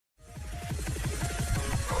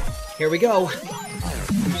Here we go. What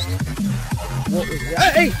was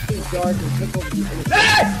that? Hey! Dark and took over the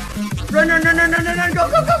hey! Run, run, run, run, run, run, run, go,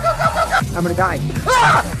 go, go, go, go, go, go! I'm gonna die.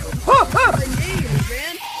 Ah! Oh,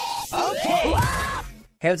 oh! Okay.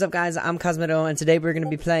 Hey, what's up, guys? I'm Cosmitto, and today we're gonna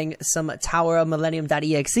be playing some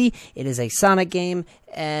TOWER.exe. It is a Sonic game,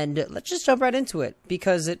 and let's just jump right into it,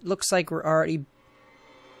 because it looks like we're already...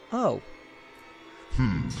 Oh.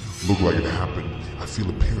 Look like it happened. I feel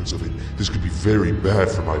appearance of it. This could be very bad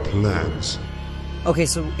for my plans. Okay,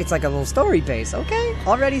 so it's like a little story base, okay?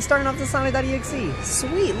 Already starting off the Sonic.exe.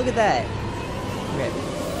 Sweet, look at that. Okay,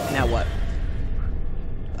 now what?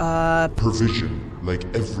 Provision, like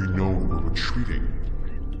every known we're retreating.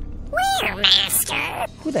 Where, Master?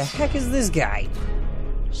 Who the heck is this guy?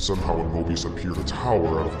 Somehow a Mobius appeared a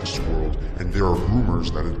tower out of this world, and there are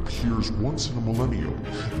rumors that it appears once in a millennium,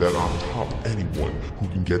 that on top anyone who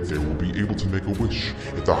can get there will be able to make a wish.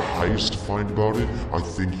 If the highest find about it, I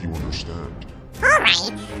think you understand. Alright,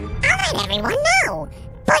 I'll let everyone know.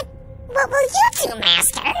 But what will you do,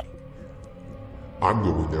 Master? I'm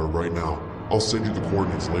going there right now. I'll send you the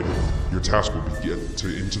coordinates later. Your task will be get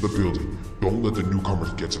into the building. Don't let the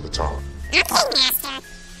newcomers get to the top. Okay, Master.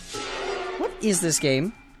 What is this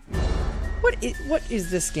game? What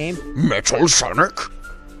is this game? Metal Sonic?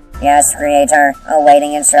 Yes, Creator.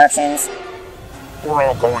 Awaiting instructions. We're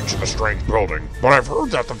all going to the strange building, but I've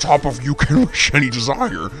heard that the top of you can wish any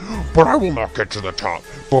desire. But I will not get to the top,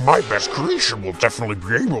 but my best creation will definitely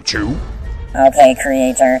be able to. Okay,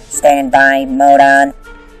 Creator. Stand by. Mode on.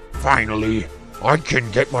 Finally, I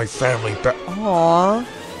can get my family back. Aww.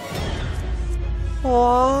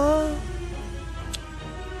 Aww.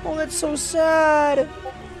 Oh, that's so sad.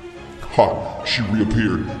 Ha! She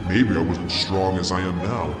reappeared. Maybe I wasn't strong as I am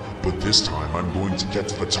now, but this time I'm going to get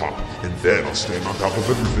to the top, and then I'll stand on top of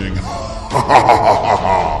everything. Ha ha ha ha ha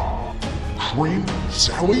ha! Cream?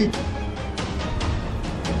 Sally?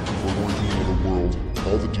 We're going to another world.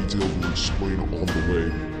 All the details will explain along the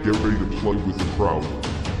way. Get ready to play with the crowd.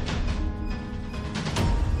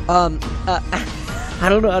 I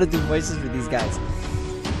don't know how to do voices for these guys.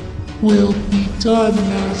 Will be done,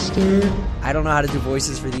 Master. I don't know how to do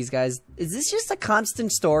voices for these guys. Is this just a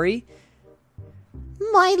constant story?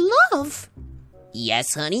 My love.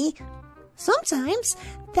 Yes, honey. Sometimes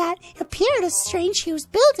that appeared a strange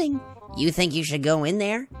huge building. You think you should go in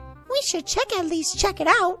there? We should at least check it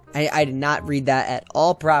out. I did not read that at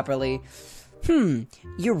all properly.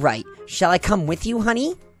 You're right. Shall I come with you,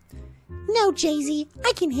 honey? No, Jay-Z,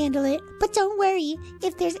 I can handle it. But don't worry,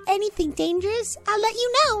 if there's anything dangerous, I'll let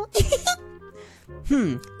you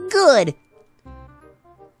know. Good.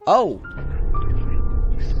 Oh.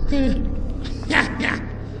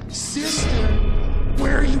 Sister,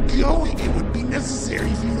 where are you going? It would be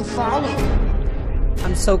necessary for you to follow.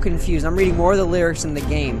 I'm so confused. I'm reading more of the lyrics in the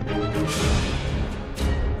game.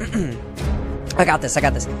 I got this.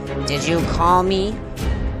 Did you call me,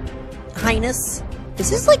 Highness? Is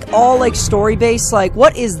this like all like story based? Like,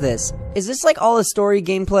 what is this? Is this like all a story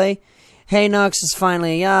gameplay? Hey, Nux is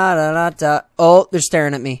finally da da da. Oh, they're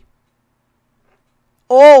staring at me.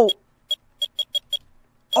 Oh,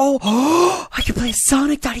 I can play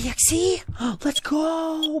Sonic.exe. Let's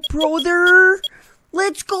go, brother.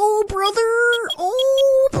 Let's go, brother.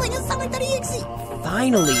 Oh, playing a Sonic.exe.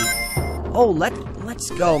 Finally. Oh, let's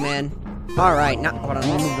go, man. All right, now hold on.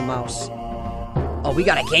 Let me move the mouse. Oh, we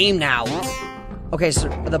got a game now. Okay, so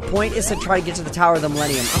the point is to try to get to the Tower of the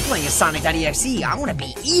Millennium. I'm playing a Sonic.exe. I want to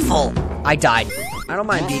be evil. I died. I don't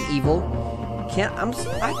mind being evil.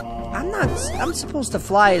 I'm supposed to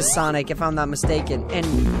fly as Sonic if I'm not mistaken. And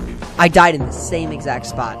I died in the same exact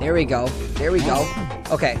spot. There we go.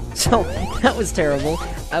 Okay, so that was terrible.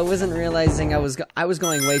 I wasn't realizing I was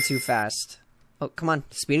going way too fast. Oh, come on,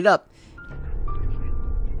 speed it up.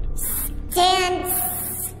 Stand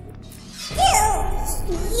still,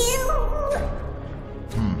 you.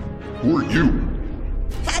 Who are you?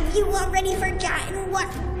 Have you already forgotten what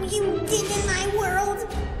you did in my world?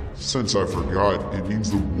 Since I forgot, it means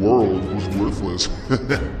the world was worthless.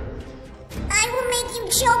 I will make you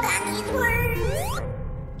choke on these words.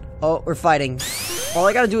 Oh, we're fighting. All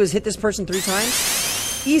I gotta do is hit this person 3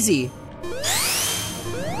 times. Easy.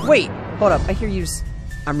 Wait, hold up. I hear you.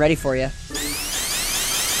 I'm ready for you.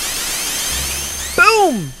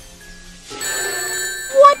 Boom!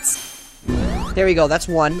 What? There we go. That's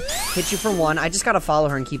 1. Hit you for 1. I just gotta follow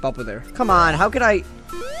her and keep up with her. Come on. How could I?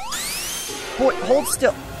 Boy, hold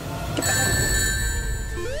still. Get back.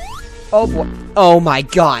 Oh boy. Oh my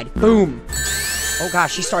God. Boom. Oh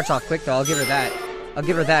gosh, she starts off quick though. I'll give her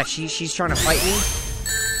that. She's trying to fight me.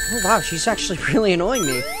 Oh wow, she's actually really annoying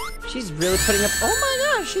me. She's really putting up. Oh my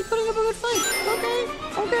gosh, She's putting up a good fight. Okay.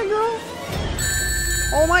 Okay, girl.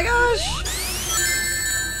 Oh my gosh.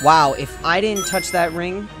 Wow, if I didn't touch that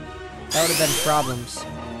ring, that would have been problems.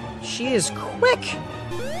 She is quick.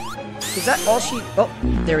 Is that all she... Oh,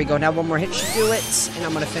 there we go. Now one more hit should do it. And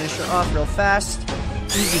I'm going to finish her off real fast.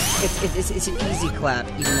 Easy. It's an easy clap,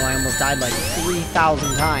 even though I almost died like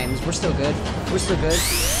 3,000 times. We're still good. We're still good.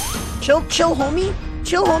 Chill, homie.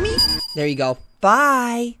 Chill, homie. There you go.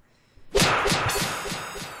 Bye.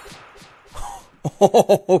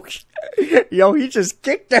 Oh, yo, he just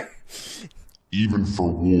kicked her. Even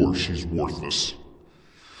for war, she's worthless.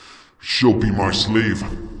 She'll be my slave.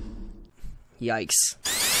 Yikes.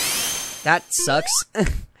 That sucks.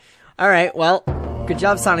 Alright, well, good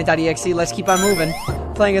job, Sonic.exe. Let's keep on moving.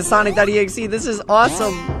 Playing as Sonic.exe. This is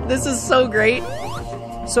awesome. This is so great.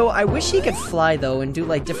 So, I wish he could fly, though, and do,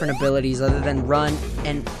 like, different abilities other than run.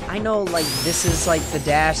 And I know, like, this is, like, the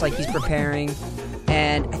dash, like, he's preparing.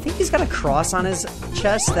 And I think he's got a cross on his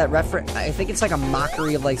chest that I think it's, like, a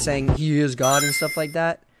mockery of, like, saying he is God and stuff like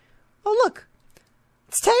that. Oh, look.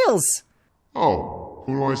 It's Tails. Oh,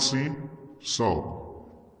 who do I see? So,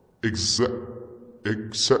 I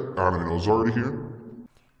don't know, is already here?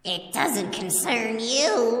 It doesn't concern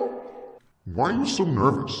you. Why are you so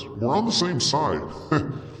nervous? We're on the same side.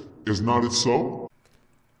 Is not it so?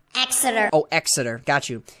 Exeter. Oh, Exeter. Got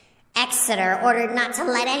you. Exeter ordered not to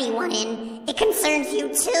let anyone in. It concerns you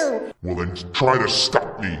too. Well then, try to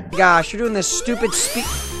stop me. Gosh, you're doing this stupid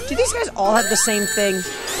Do these guys all have the same thing?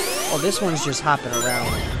 Oh, this one's just hopping around.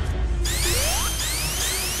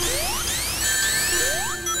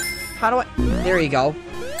 How do I... There you go.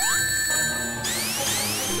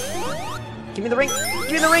 Give me the ring.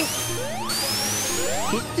 Give me the ring.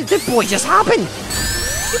 This boy just hopping.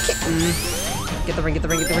 You can't... Get the ring, get the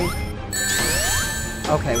ring, get the ring.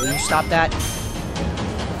 Okay, will you stop that?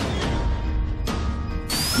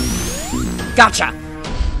 Gotcha!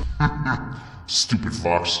 Stupid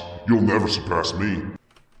fox. You'll never surpass me.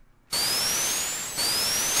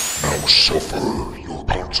 Now suffer your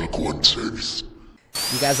consequences.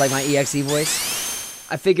 You guys like my EXE voice?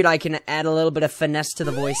 I figured I can add a little bit of finesse to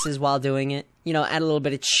the voices while doing it. You know, add a little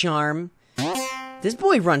bit of charm. This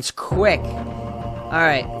boy runs quick.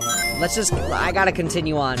 Alright, let's just... I gotta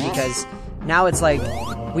continue on because now it's like...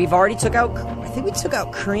 We've already took out... I think we took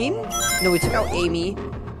out Cream? No, we took out Amy.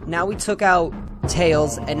 Now we took out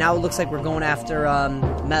Tails. And now it looks like we're going after,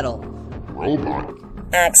 Metal. Robot?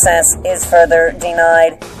 Access is further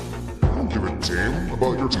denied. I don't give a damn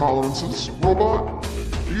about your tolerances, robot.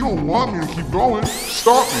 If you don't want me to keep going,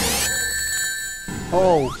 stop me.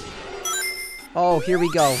 Oh. Oh, here we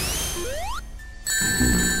go.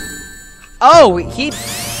 Oh, he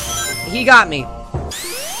got me.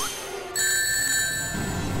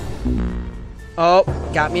 Oh,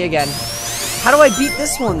 got me again. How do I beat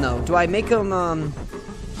this one, though? Do I make him,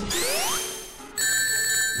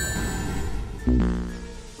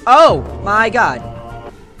 Oh, my God.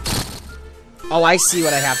 Oh, I see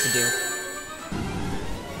what I have to do.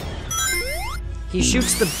 He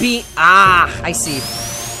shoots the beam. Ah, I see.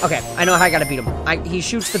 Okay, I know how I gotta beat him. He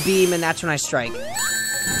shoots the beam, and that's when I strike.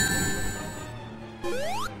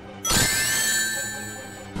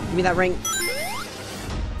 Give me that ring.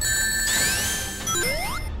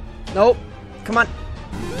 Nope. Come on.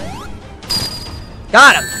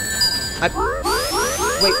 Got him!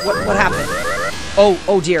 Wait, what happened?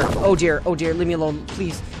 Oh dear. Oh dear. Oh dear. Leave me alone.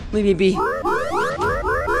 Please. Leave me be.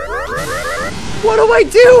 What do I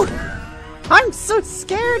do? I'm so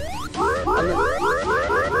scared.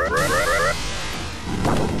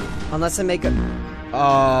 Unless I make a...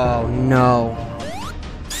 Oh, no.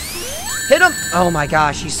 Hit him! Oh my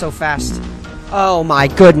gosh, he's so fast. Oh my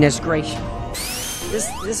goodness gracious.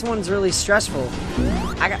 This one's really stressful.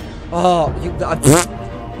 I got... Oh, you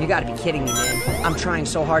gotta be kidding me, man. I'm trying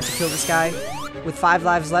so hard to kill this guy. With 5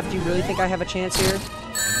 lives left, you really think I have a chance here?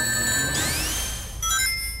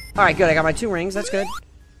 Alright, good. I got my 2 rings. That's good.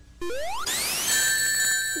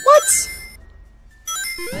 What?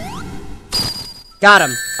 Got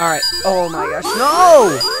him. Alright. Oh my gosh.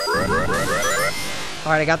 No!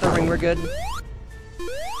 Alright, I got the ring. We're good.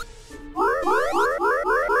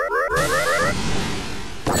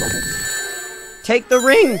 Take the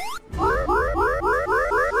ring!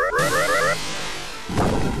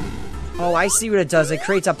 Oh, I see what it does. It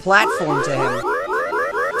creates a platform to him.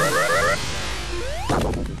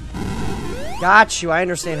 Got you. I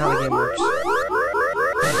understand how the game works.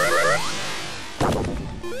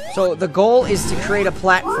 So, the goal is to create a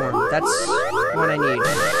platform. That's what I need.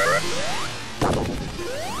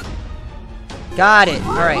 Got it.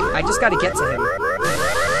 Alright, I just gotta get to him.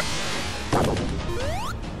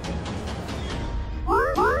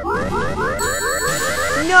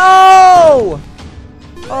 No!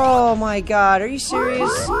 Oh my god, are you serious?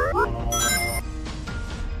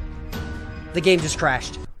 The game just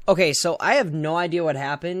crashed. Okay, so I have no idea what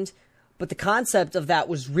happened, but the concept of that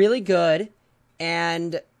was really good,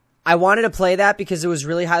 and I wanted to play that because it was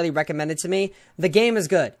really highly recommended to me. The game is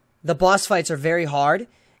good. The boss fights are very hard,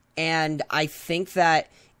 and I think that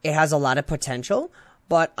it has a lot of potential,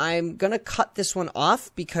 but I'm gonna cut this one off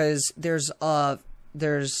because there's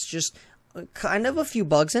just kind of a few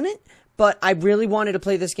bugs in it, but I really wanted to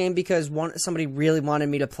play this game because somebody really wanted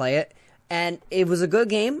me to play it, and it was a good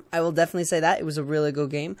game. I will definitely say that. It was a really good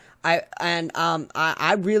game. I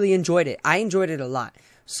really enjoyed it. I enjoyed it a lot.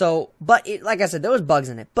 So, but like I said, there was bugs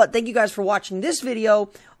in it. But thank you guys for watching this video.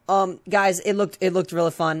 Guys, it looked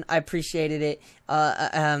really fun. I appreciated it.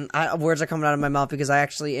 Words are coming out of my mouth because I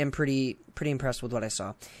actually am pretty impressed with what I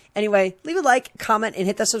saw. Anyway, leave a like, comment, and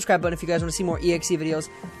hit that subscribe button if you guys want to see more EXE videos.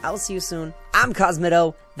 I will see you soon. I'm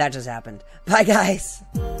Cosmitto. That just happened. Bye, guys.